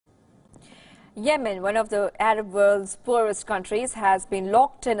Yemen, one of the Arab world's poorest countries, has been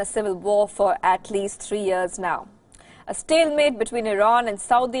locked in a civil war for at least 3 years now. A stalemate between Iran and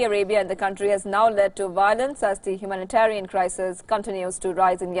Saudi Arabia in the country has now led to violence as the humanitarian crisis continues to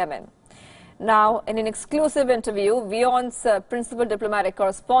rise in Yemen. Now, in an exclusive interview, Wion's principal diplomatic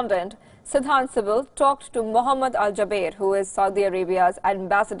correspondent, Siddhant Sibbal, talked to Mohammed Al-Jaber, who is Saudi Arabia's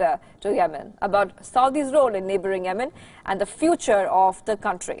ambassador to Yemen, about Saudi's role in neighboring Yemen and the future of the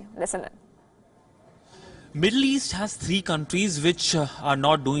country. Listen in. Middle East has 3 countries which are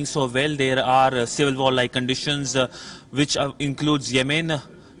not doing so well. There are civil war-like conditions which includes Yemen,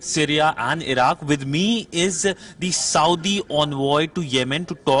 Syria and Iraq. With me is the Saudi envoy to Yemen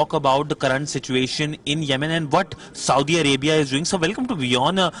to talk about the current situation in Yemen and what Saudi Arabia is doing. So welcome to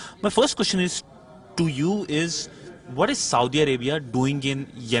Wion. My first question is to you is, what is Saudi Arabia doing in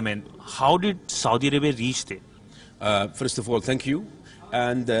Yemen? How did Saudi Arabia reach there? First of all, thank you.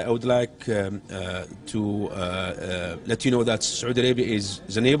 And I would like to let you know that Saudi Arabia is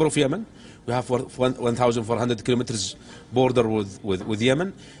the neighbor of Yemen. We have 1,400 kilometers border with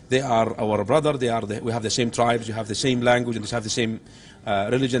Yemen. They are our brother. We have the same tribes. We have the same language, and we have the same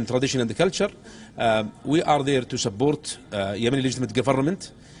religion, tradition, and culture. We are there to support Yemeni legitimate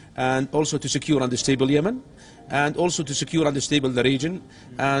government, and also to secure and stable Yemen, and also to secure and stable the region,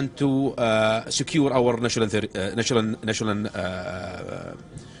 and to secure our national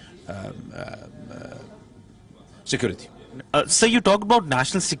security. So you talk about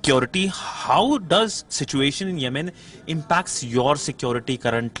national security. How does situation in Yemen impacts your security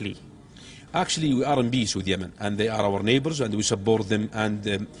currently? Actually, we are in peace with Yemen, and they are our neighbors, and we support them. And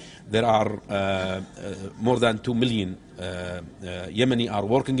there are more than 2 million Yemeni are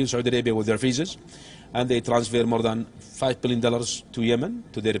working in Saudi Arabia with their visas, and they transfer more than $5 billion to Yemen,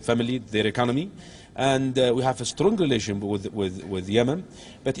 to their family, their economy. And we have a strong relation with Yemen.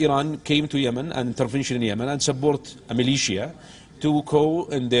 But Iran came to Yemen and intervention in Yemen and support a militia to go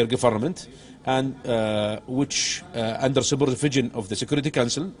in their government, and which under supervision of the Security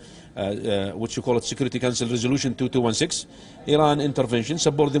Council, which you call it Security Council Resolution 2216, Iran intervention,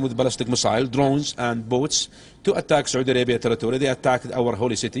 support them with ballistic missile, drones and boats to attack Saudi Arabia territory. They attacked our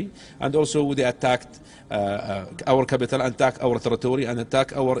holy city, and also they attacked our capital, attack our territory, and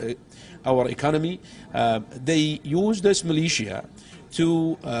attack our economy. They used this militia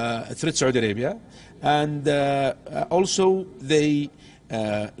to threat Saudi Arabia, and also they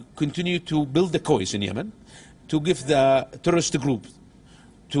continue to build the coys in Yemen to give the terrorist group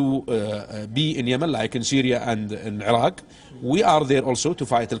to be in Yemen, like in Syria and in Iraq. We are there also to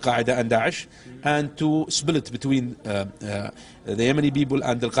fight Al-Qaeda and Daesh, and to split between the Yemeni people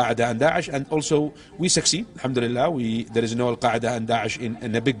and Al-Qaeda and Daesh. And also we succeed, alhamdulillah. There is no Al-Qaeda and Daesh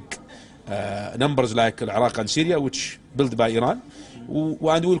in a big numbers like Iraq and Syria, which built by Iran.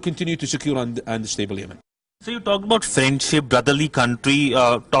 And we will continue to secure and stable Yemen. So you talked about friendship, brotherly country,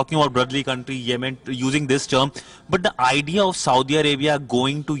 talking about brotherly country, Yemen, using this term. But the idea of Saudi Arabia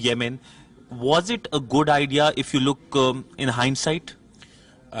going to Yemen, was it a good idea if you look in hindsight?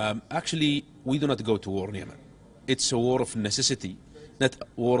 Actually, we do not go to war in Yemen. It's a war of necessity, not a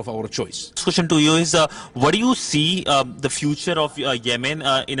war of our choice. This question to you is, what do you see the future of Yemen?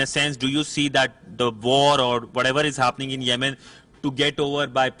 In a sense, do you see that the war or whatever is happening in Yemen to get over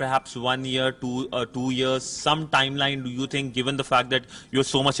by perhaps 1 year, 2 years, some timeline do you think, given the fact that you're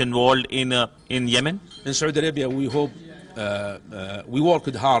so much involved in Yemen? In Saudi Arabia, we hope, we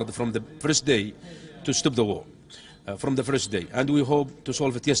worked hard from the first day to stop the war, from the first day, and we hope to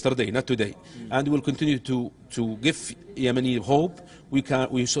solve it yesterday, not today. And we will continue to give Yemeni hope.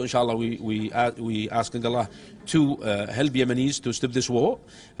 So inshallah, we asking Allah to help Yemenis to stop this war,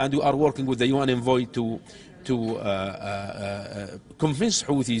 and we are working with the UN envoy to convince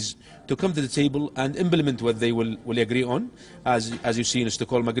Houthis to come to the table and implement what they will agree on, as you see in the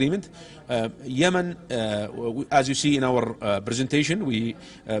Stockholm Agreement. Yemen, as you see in our presentation, we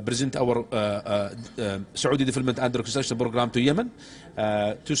present our Saudi Development and Reconstruction Program to Yemen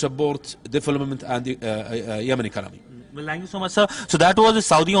to support development and Yemen economy. Well, thank you so much, sir. So that was the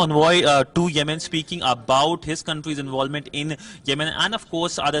Saudi envoy to Yemen speaking about his country's involvement in Yemen, and of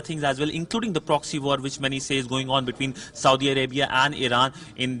course other things as well, including the proxy war which many say is going on between Saudi Arabia and Iran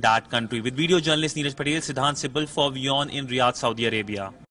in that country. With video journalist Neeraj Patel, Siddhant Sibbal for Wion in Riyadh, Saudi Arabia.